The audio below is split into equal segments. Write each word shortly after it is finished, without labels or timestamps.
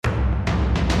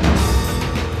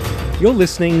You're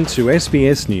listening to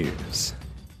SBS News.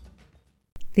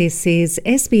 This is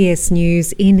SBS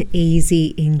News in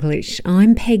Easy English.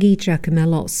 I'm Peggy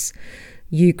Giacomellos.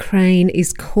 Ukraine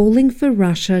is calling for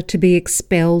Russia to be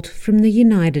expelled from the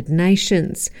United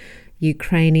Nations.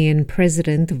 Ukrainian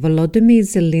President Volodymyr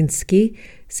Zelensky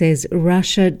says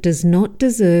Russia does not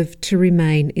deserve to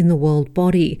remain in the world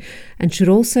body and should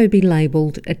also be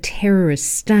labelled a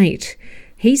terrorist state.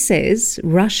 He says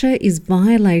Russia is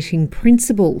violating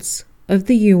principles of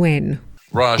the UN.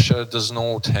 Russia does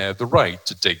not have the right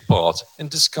to take part in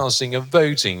discussing and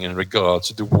voting in regard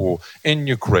to the war in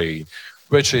Ukraine,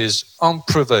 which is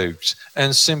unprovoked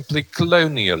and simply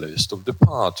colonialist of the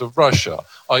part of Russia.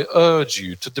 I urge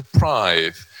you to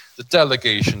deprive the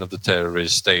delegation of the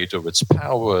terrorist state of its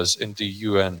powers in the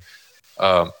UN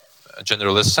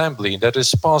General Assembly. That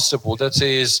is possible, that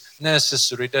is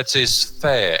necessary, that is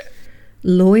fair.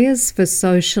 Lawyers for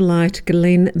socialite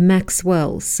Ghislaine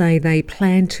Maxwell say they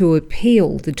plan to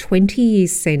appeal the 20-year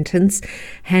sentence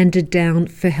handed down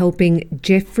for helping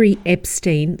Jeffrey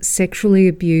Epstein sexually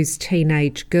abuse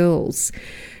teenage girls.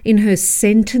 In her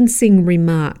sentencing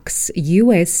remarks,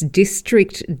 US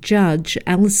District Judge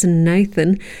Alison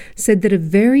Nathan said that a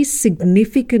very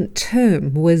significant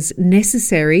term was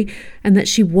necessary and that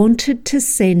she wanted to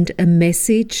send a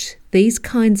message these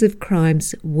kinds of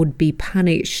crimes would be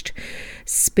punished.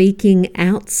 Speaking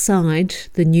outside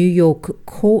the New York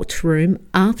courtroom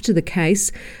after the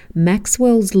case,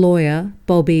 Maxwell's lawyer,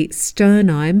 Bobby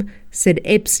Sternheim, said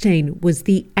Epstein was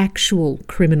the actual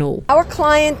criminal. Our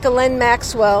client, Ghislaine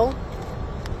Maxwell,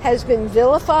 has been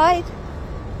vilified,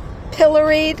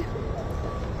 pilloried,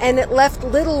 and it left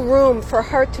little room for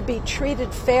her to be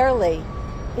treated fairly,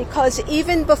 because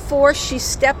even before she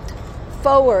stepped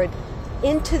forward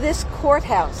into this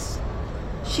courthouse,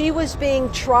 she was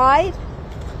being tried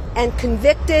and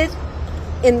convicted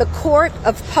in the court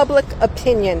of public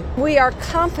opinion. We are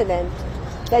confident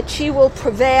that she will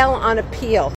prevail on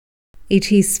appeal.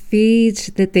 It is feared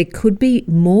that there could be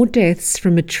more deaths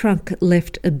from a truck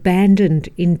left abandoned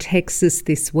in Texas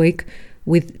this week,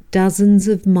 with dozens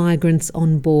of migrants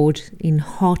on board in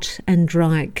hot and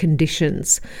dry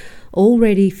conditions.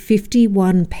 Already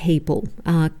 51 people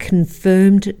are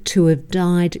confirmed to have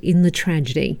died in the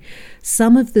tragedy.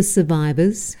 Some of the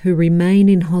survivors who remain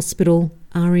in hospital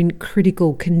are in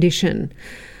critical condition.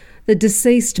 The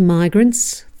deceased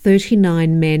migrants,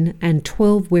 39 men and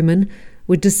 12 women,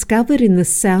 were discovered in the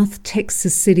South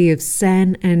Texas city of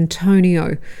San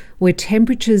Antonio, where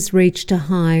temperatures reached a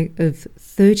high of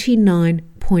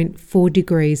 39.4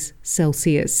 degrees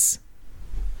Celsius.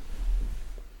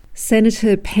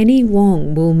 Senator Penny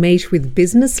Wong will meet with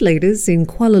business leaders in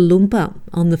Kuala Lumpur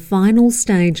on the final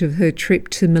stage of her trip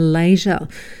to Malaysia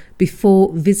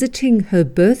before visiting her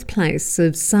birthplace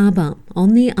of Sabah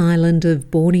on the island of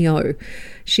Borneo.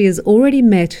 She has already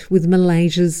met with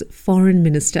Malaysia's Foreign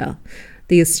Minister.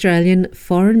 The Australian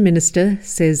Foreign Minister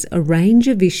says a range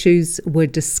of issues were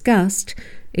discussed,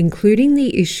 including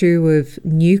the issue of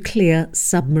nuclear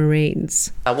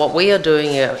submarines. What we are doing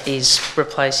is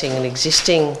replacing an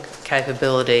existing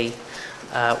capability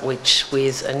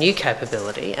with a new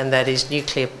capability, and that is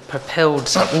nuclear-powered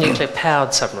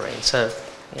submarines. So,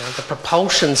 the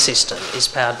propulsion system is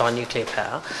powered by nuclear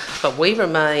power, but we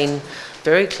remain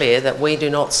very clear that we do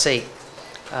not seek,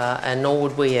 and nor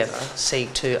would we ever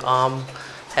seek to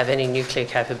have any nuclear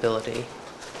capability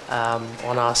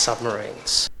on our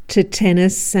submarines. To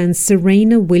tennis, and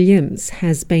Serena Williams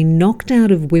has been knocked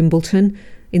out of Wimbledon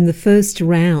in the first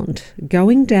round,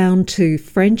 going down to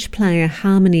French player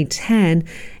Harmony Tan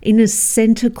in a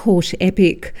centre court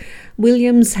epic.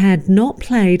 Williams had not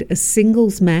played a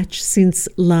singles match since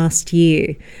last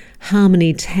year.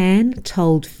 Harmony Tan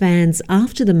told fans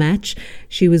after the match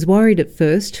she was worried at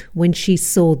first when she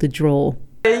saw the draw.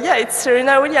 Yeah, it's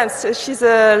Serena Williams. She's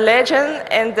a legend,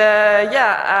 and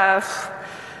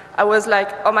I was like,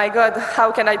 oh my God,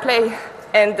 how can I play?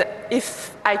 And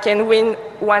if I can win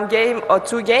one game or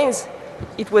two games,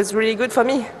 it was really good for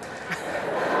me.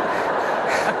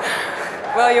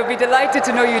 Well, you'll be delighted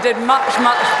to know you did much,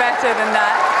 much better than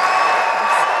that.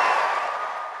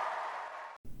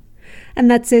 And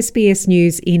that's SBS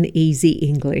News in Easy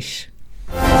English.